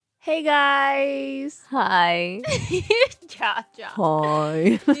Hey guys. Hi. Cha cha.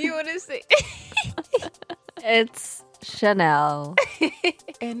 Hi. You want to say? It's Chanel.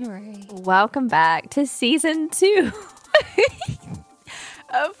 And Ray. Welcome back to season 2.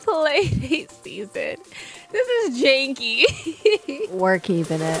 A playdate season. This is janky. We're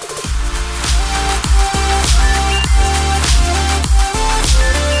keeping it.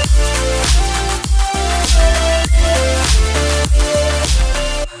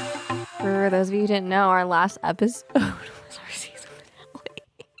 For those of you who didn't know, our last episode was our season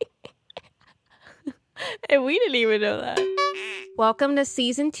finale. And we didn't even know that. Welcome to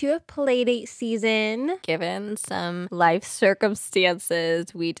season 2 of Playdate season. Given some life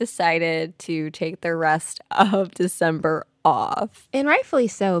circumstances, we decided to take the rest of December off. And rightfully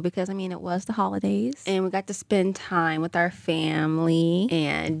so, because it was the holidays and we got to spend time with our family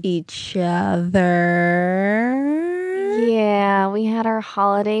and each other. Yeah, we had our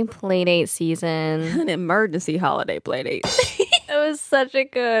holiday playdate season. An emergency holiday playdate. It was such a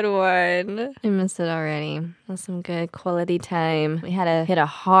good one. I miss it already. It was some good quality time. We had to hit a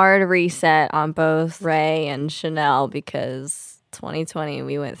hard reset on both Ray and Chanel because 2020,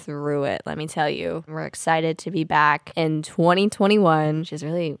 we went through it, let me tell you. We're excited to be back in 2021, which is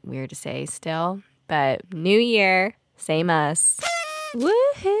really weird to say still, but new year, same us.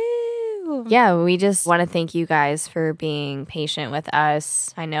 Woohoo! Yeah, we just want to thank you guys for being patient with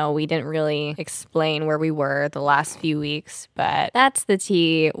us. I know we didn't really explain where we were the last few weeks, but that's the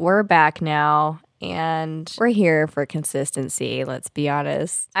tea. We're back now. And we're here for consistency, let's be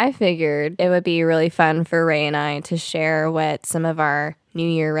honest. I figured it would be really fun for Ray and I to share what some of our New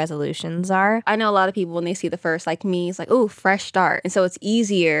Year resolutions are. I know a lot of people when they see the first, like me, it's like, oh, fresh start. And so it's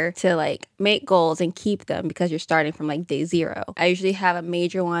easier to make goals and keep them because you're starting from day 0. I usually have a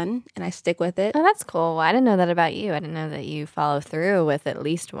major one and I stick with it. Oh, that's cool. I didn't know that about you. I didn't know that you follow through with at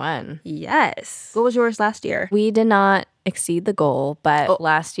least one. Yes. What was yours last year? We did not exceed the goal, but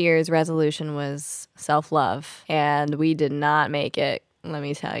last year's resolution was self-love, and we did not make it, let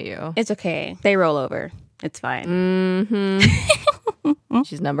me tell you. It's okay. They roll over. It's fine. Mm-hmm.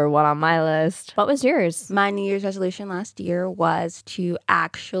 She's number 1 on my list. What was yours? My New Year's resolution last year was to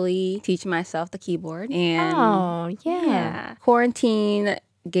actually teach myself the keyboard. And yeah. Quarantine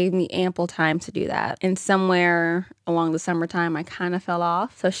gave me ample time to do that. And somewhere along the summertime, I kind of fell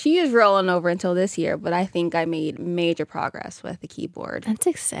off. So she is rolling over until this year, but I think I made major progress with the keyboard. That's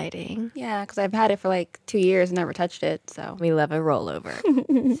exciting. Yeah, because I've had it for 2 years and never touched it, so. We love a rollover.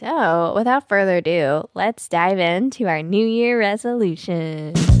 So, without further ado, let's dive into our New Year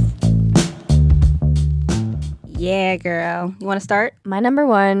resolution. Yeah, girl. You want to start? My number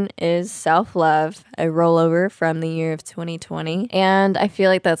 1 is self-love, a rollover from the year of 2020. And I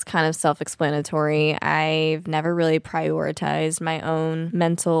feel like that's kind of self-explanatory. I've never really prioritized my own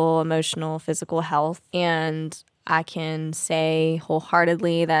mental, emotional, physical health. And I can say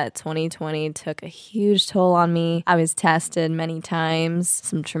wholeheartedly that 2020 took a huge toll on me. I was tested many times.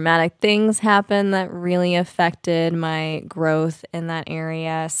 Some traumatic things happened that really affected my growth in that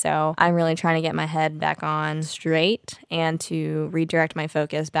area. So I'm really trying to get my head back on straight and to redirect my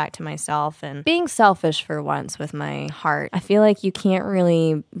focus back to myself and being selfish for once with my heart. I feel like you can't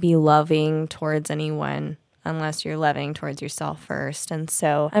really be loving towards anyone unless you're loving towards yourself first. And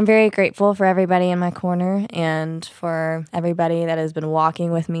so I'm very grateful for everybody in my corner and for everybody that has been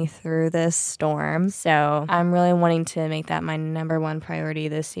walking with me through this storm. So I'm really wanting to make that my number 1 priority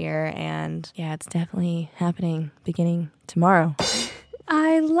this year. And yeah, it's definitely happening beginning tomorrow.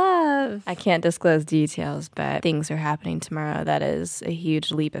 I can't disclose details, but things are happening tomorrow. That is a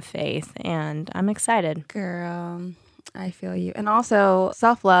huge leap of faith, and I'm excited. Girl, I feel you. And also,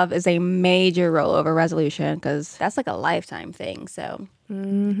 self-love is a major rollover resolution because that's a lifetime thing. So I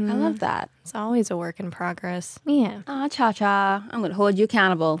love that. It's always a work in progress. Yeah. Ah, cha-cha. I'm going to hold you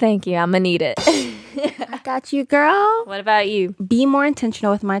accountable. Thank you. I'm going to need it. I got you, girl. What about you? Be more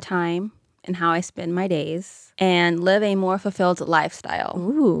intentional with my time and how I spend my days and live a more fulfilled lifestyle.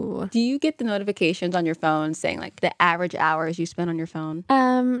 Ooh. Do you get the notifications on your phone saying the average hours you spend on your phone?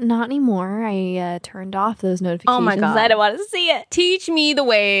 Not anymore. I turned off those notifications. Oh my God. I don't want to see it. Teach me the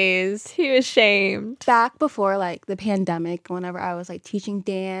ways. Too ashamed. Back before the pandemic, whenever I was teaching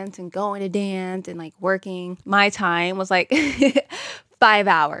dance and going to dance and working, my time was 5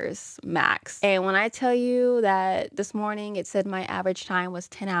 hours max. And when I tell you that this morning it said my average time was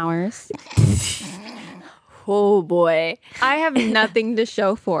 10 hours. Oh boy. I have nothing to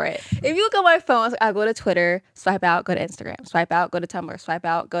show for it. If you look at my phone, I'll go to Twitter, swipe out, go to Instagram, swipe out, go to Tumblr, swipe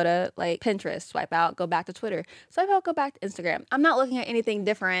out, go to like Pinterest, swipe out, go back to Twitter, swipe out, go back to Instagram. I'm not looking at anything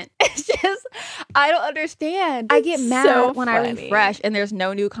different. It's just, I don't understand. I get mad so when funny. I refresh and there's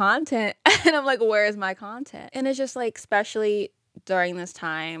no new content. And I'm like, where is my content? And it's just like, especially during this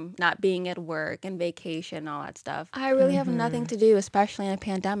time, not being at work and vacation and all that stuff, I really have nothing to do, especially in a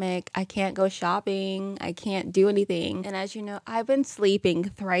pandemic. I can't go shopping. I can't do anything. And as you know, I've been sleeping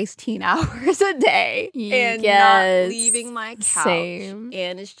thrice 10 hours a day and not leaving my couch. Same.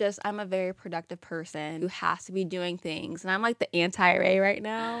 And it's just, I'm a very productive person who has to be doing things. And I'm like the anti-Ray right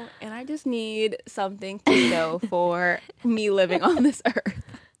now. And I just need something to show for me living on this earth.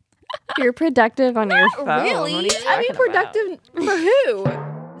 You're productive on your phone. Really? What are you I mean, talking productive for who?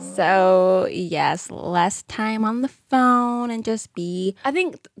 So, yes, less time on the phone and just be. I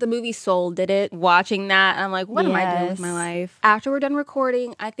think the movie Soul did it. Watching that, I'm like, what am I doing with my life? After we're done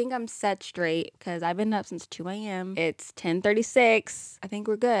recording, I think I'm set straight because I've been up since 2 a.m. It's 10:36. I think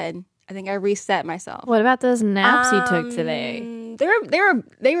we're good. I think I reset myself. What about those naps you took today?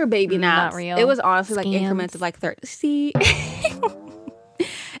 They were baby naps. Not real. It was honestly like Scams. increments of like 30. See?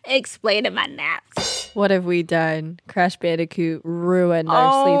 Explaining my naps. What have we done? Crash Bandicoot ruined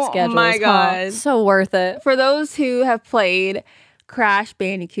our sleep schedules. Oh my God. Huh? So worth it. For those who have played Crash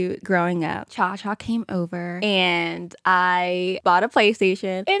Bandicoot growing up, Cha-Cha came over and I bought a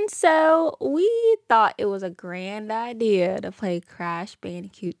PlayStation. And so we thought it was a grand idea to play Crash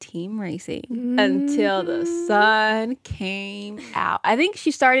Bandicoot Team Racing until the sun came out. I think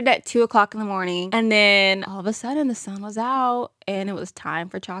she started at 2 o'clock in the morning and then all of a sudden the sun was out and it was time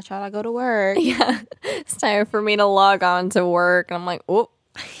for Cha-Cha to go to work. Yeah. It's time for me to log on to work. And I'm like, oh.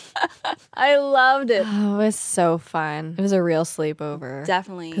 I loved it. Oh, it was so fun. It was a real sleepover.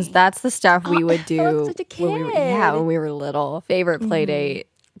 Definitely. Because that's the stuff we would do I was such a kid. when we were little. Favorite play date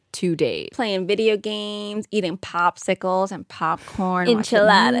to date. Playing video games, eating popsicles and popcorn,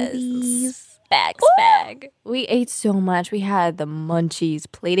 Enchiladas. watching movies. Bag. We ate so much. We had the munchies,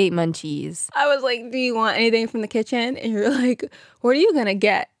 Playdate munchies. I was like, do you want anything from the kitchen? And you're like, what are you gonna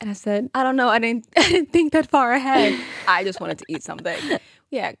get? And I said, I don't know. I didn't think that far ahead. I just wanted to eat something.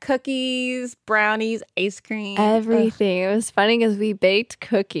 Yeah, cookies, brownies, ice cream. Everything. Ugh. It was funny because we baked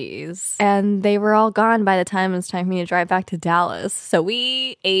cookies and they were all gone by the time it was time for me to drive back to Dallas. So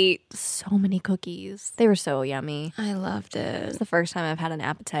we ate so many cookies. They were so yummy. I loved it. It's the first time I've had an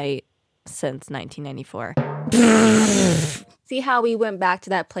appetite since 1994. See how we went back to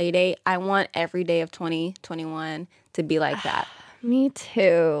that play date? I want every day of 2021 to be like that. Me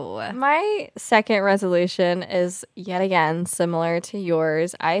too. My second resolution is yet again similar to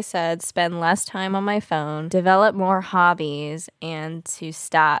yours. I said spend less time on my phone, develop more hobbies, and to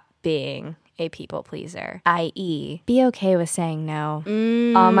stop being a people pleaser, i.e., be okay with saying no.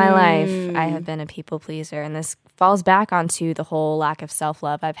 All my life, I have been a people pleaser, and this falls back onto the whole lack of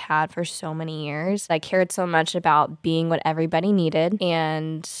self-love I've had for so many years. I cared so much about being what everybody needed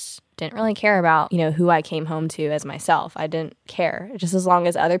and didn't really care about, who I came home to as myself. I didn't care. Just as long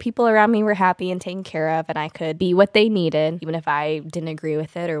as other people around me were happy and taken care of and I could be what they needed, even if I didn't agree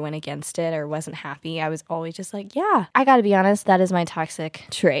with it or went against it or wasn't happy, I was always just like, yeah, I gotta be honest, that is my toxic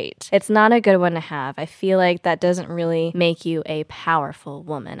trait. It's not a good one to have. I feel like that doesn't really make you a powerful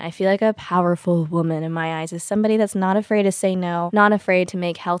woman. I feel like a powerful woman in my eyes is somebody that's not afraid to say no, not afraid to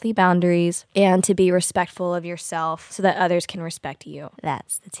make healthy boundaries, and to be respectful of yourself so that others can respect you.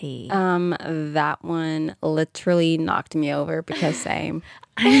 That's the tea. That one literally knocked me over because same.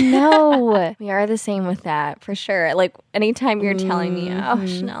 I know. We are the same with that, for sure. Like, anytime you're telling me, oh,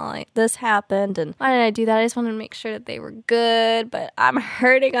 Chanel, like, this happened, and why did I do that? I just wanted to make sure that they were good, but I'm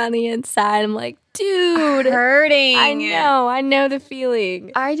hurting on the inside. I'm like, dude. Hurting. I know the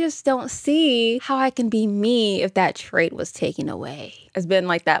feeling. I just don't see how I can be me if that trait was taken away. It's been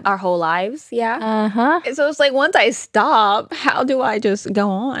like that our whole lives, yeah? Uh-huh. So it's like, once I stop, how do I just go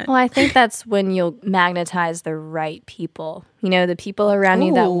on? Well, I think that's when you'll magnetize the right people. The people around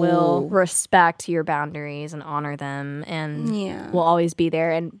you that will respect your boundaries and honor them and will always be there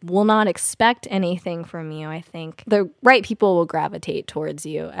and will not expect anything from you. I think the right people will gravitate towards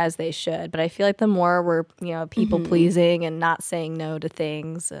you as they should. But I feel like the more we're, people pleasing and not saying no to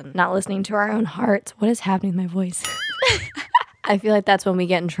things and not listening to our own hearts. What is happening to my voice? I feel like that's when we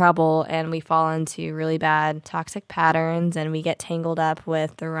get in trouble and we fall into really bad toxic patterns and we get tangled up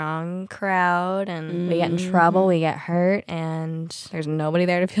with the wrong crowd and we get in trouble, we get hurt, and there's nobody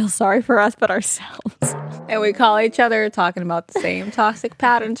there to feel sorry for us but ourselves. And we call each other talking about the same toxic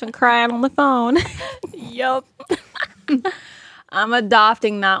patterns and crying on the phone. Yup. I'm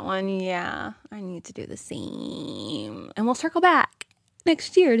adopting that one. Yeah, I need to do the same. And we'll circle back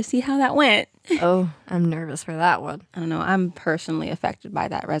next year to see how that went. Oh, I'm nervous for that one. I don't know. I'm personally affected by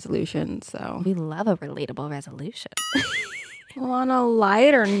that resolution, so. We love a relatable resolution. Well, on a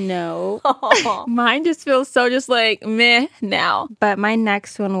lighter note, mine just feels so just like meh now. But my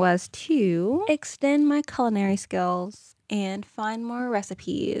next one was to extend my culinary skills and find more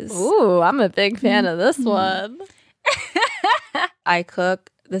recipes. Ooh, I'm a big fan of this one. I cook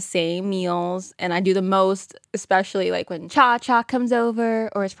the same meals and I do the most, especially like when Cha-Cha comes over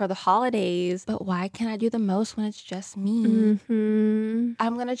or it's for the holidays. But why can't I do the most when it's just me? Mm-hmm.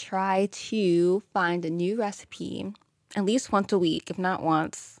 I'm going to try to find a new recipe at least once a week, if not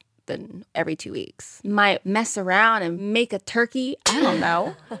once, then every 2 weeks. Might mess around and make a turkey. I don't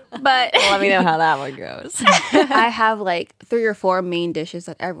know. But Let me know how that one goes. I have like 3 or 4 main dishes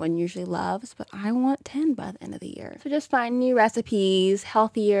that everyone usually loves, but I want 10 by the end of the year. So just find new recipes,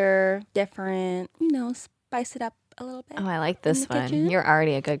 healthier, different, spice it up a little bit. Oh, I like this one. kitchen. You're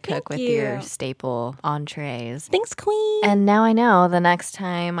already a good cook Thank with your you. staple entrees. Thanks, queen. And now I know the next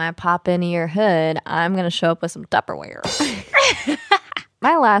time I pop into your hood, I'm going to show up with some Tupperware.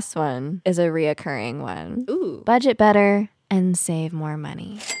 My last one is a reoccurring one. Ooh. Budget better and save more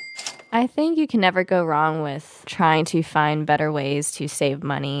money. I think you can never go wrong with trying to find better ways to save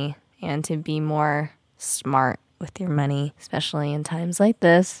money and to be more smart with your money, especially in times like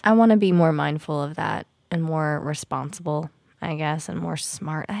this. I want to be more mindful of that and more responsible, I guess, and more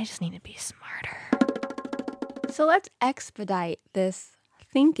smart. I just need to be smarter. So let's expedite this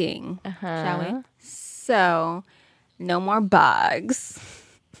thinking, shall we? So, no more bugs.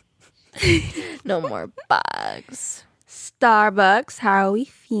 No more bugs. Starbucks, how are we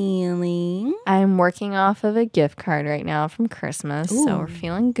feeling? I'm working off of a gift card right now from Christmas, so we're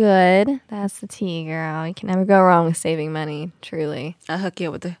feeling good. That's the tea, girl. You can never go wrong with saving money, truly. I'll hook you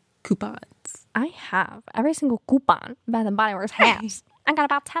up with the coupons. I have every single coupon Bath and Body Works has. I got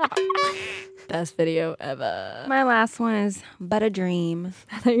about 10 of them. Best video ever. My last one is But a Dream.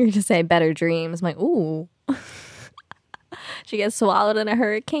 I thought you were going to say Better Dreams. I'm like, ooh. She get swallowed in a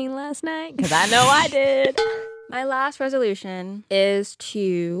hurricane last night? Because I know I did. My last resolution is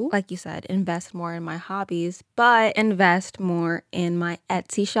to, like you said, invest more in my hobbies, but invest more in my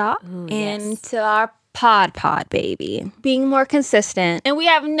Etsy shop, into our pod, baby. Being more consistent. And we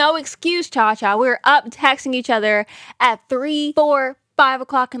have no excuse, Cha-Cha. We're up texting each other at 3, 4, 5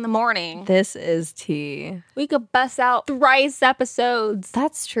 o'clock in the morning. This is tea. We could bust out thrice episodes.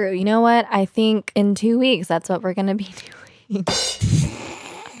 That's true. You know what? I think in 2 weeks, that's what we're going to be doing.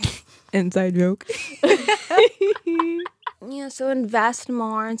 Inside joke. So invest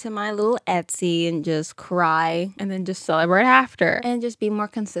more into my little Etsy and just cry and then just celebrate after. And just be more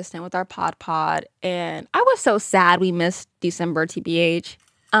consistent with our pod. And I was so sad we missed December, TBH.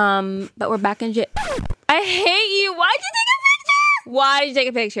 But we're back in I hate you. Why'd you take a picture? Why did you take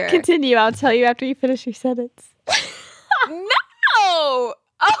a picture? Continue. I'll tell you after you finish your sentence. No!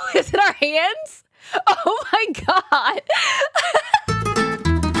 Oh, is it our hands? Oh my God.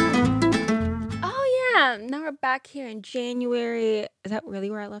 Oh yeah, now we're back here in January. Is that really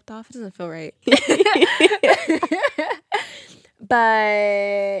where I left off? It doesn't feel right.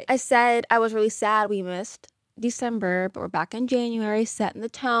 But I said I was really sad we missed December, but we're back in January, setting the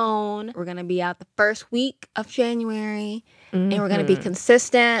tone. We're going to be out the first week of January, and we're going to be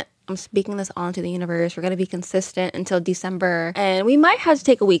consistent. I'm speaking this onto the universe. We're going to be consistent until December, and we might have to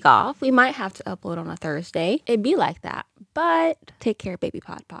take a week off. We might have to upload on a Thursday. It'd be like that, but take care of baby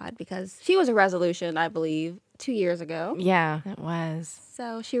pod because she was a resolution, I believe, 2 years ago. Yeah, it was.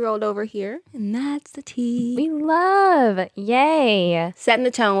 So she rolled over here, and that's the tea. We love. Yay. Setting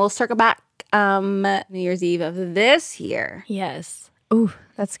the tone. We'll circle back New Year's Eve of this year. Yes. Ooh,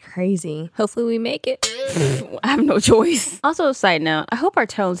 that's crazy. Hopefully we make it. I have no choice. Also, a side note, I hope our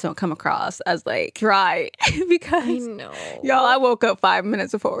tones don't come across as like dry because know. y'all, I woke up 5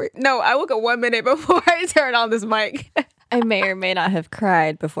 minutes before. I woke up 1 minute before I turned on this mic. I may or may not have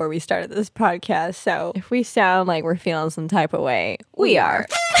cried before we started this podcast. So if we sound like we're feeling some type of way, we are.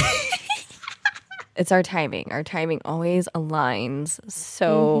 It's our timing. Our timing always aligns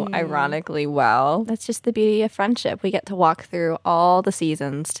so ironically well. That's just the beauty of friendship. We get to walk through all the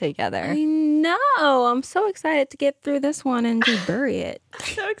seasons together. I know. I'm so excited to get through this one and just bury it.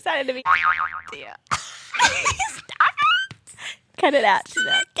 So excited to be. Yeah. Cut it out,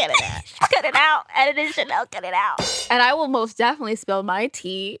 Chanel. Cut it out. Cut it out. Edited Chanel. Cut it out. And I will most definitely spill my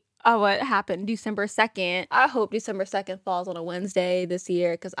tea on what happened December 2nd. I hope December 2nd falls on a Wednesday this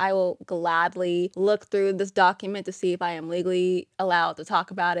year because I will gladly look through this document to see if I am legally allowed to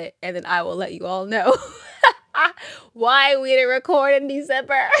talk about it. And then I will let you all know. Why we didn't record in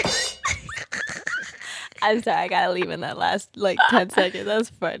December. I'm sorry, I gotta leave in that last 10 seconds. That's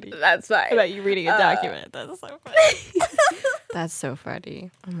funny. That's fine. About you reading a document. That's so funny. That's so funny.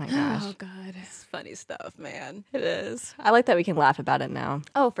 Oh my gosh. Oh God, it's funny stuff, man. It is. I like that we can laugh about it now.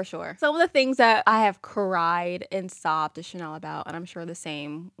 Oh, for sure. Some of the things that I have cried and sobbed to Chanel about, and I'm sure the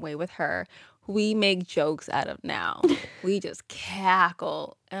same way with her, we make jokes out of now. We just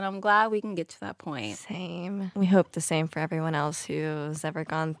cackle. And I'm glad we can get to that point. Same. We hope the same for everyone else who's ever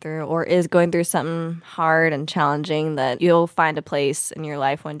gone through or is going through something hard and challenging, that you'll find a place in your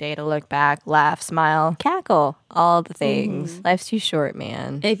life one day to look back, laugh, smile, cackle, all the things. Life's too short,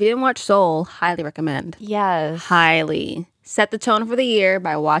 man. And if you didn't watch Soul, highly recommend. Yes. Highly. Set the tone for the year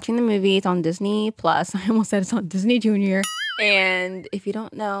by watching the movie. It's on Disney Plus. I almost said it's on Disney Junior. And if you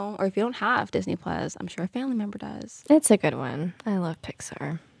don't know, or if you don't have Disney Plus, I'm sure a family member does. It's a good one. I love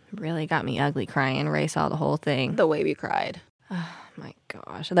Pixar. Really got me ugly crying. Ray saw the whole thing. The way we cried. Oh my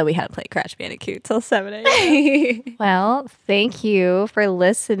gosh. And then we had to play Crash Bandicoot till 7 a.m. Well, thank you for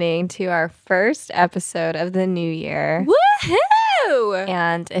listening to our first episode of the new year. Woohoo!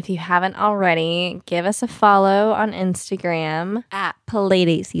 And if you haven't already, give us a follow on Instagram. At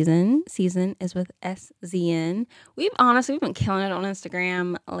Playdate Season. Season is with SZN. We've been killing it on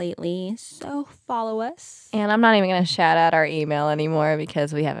Instagram lately, so follow us. And I'm not even going to shout out our email anymore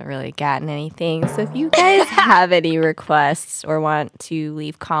because we haven't really gotten anything. So if you guys have any requests or want to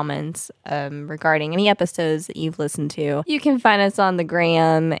leave comments regarding any episodes that you've listened to, you can find us on the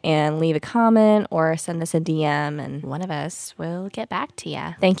gram and leave a comment or send us a DM, and one of us will get back to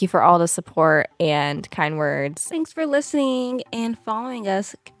you. Thank you for all the support and kind words. Thanks for listening and following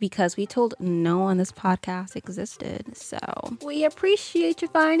us, because we told no one this podcast existed. So we appreciate you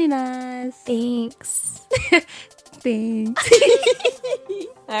finding us. Thanks. Thanks.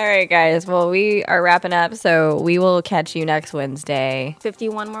 All right, guys. Well, we are wrapping up, so we will catch you next Wednesday.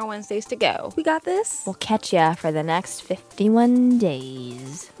 51 more Wednesdays to go. We got this. We'll catch ya for the next 51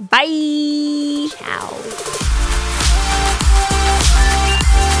 days. Bye. Ciao.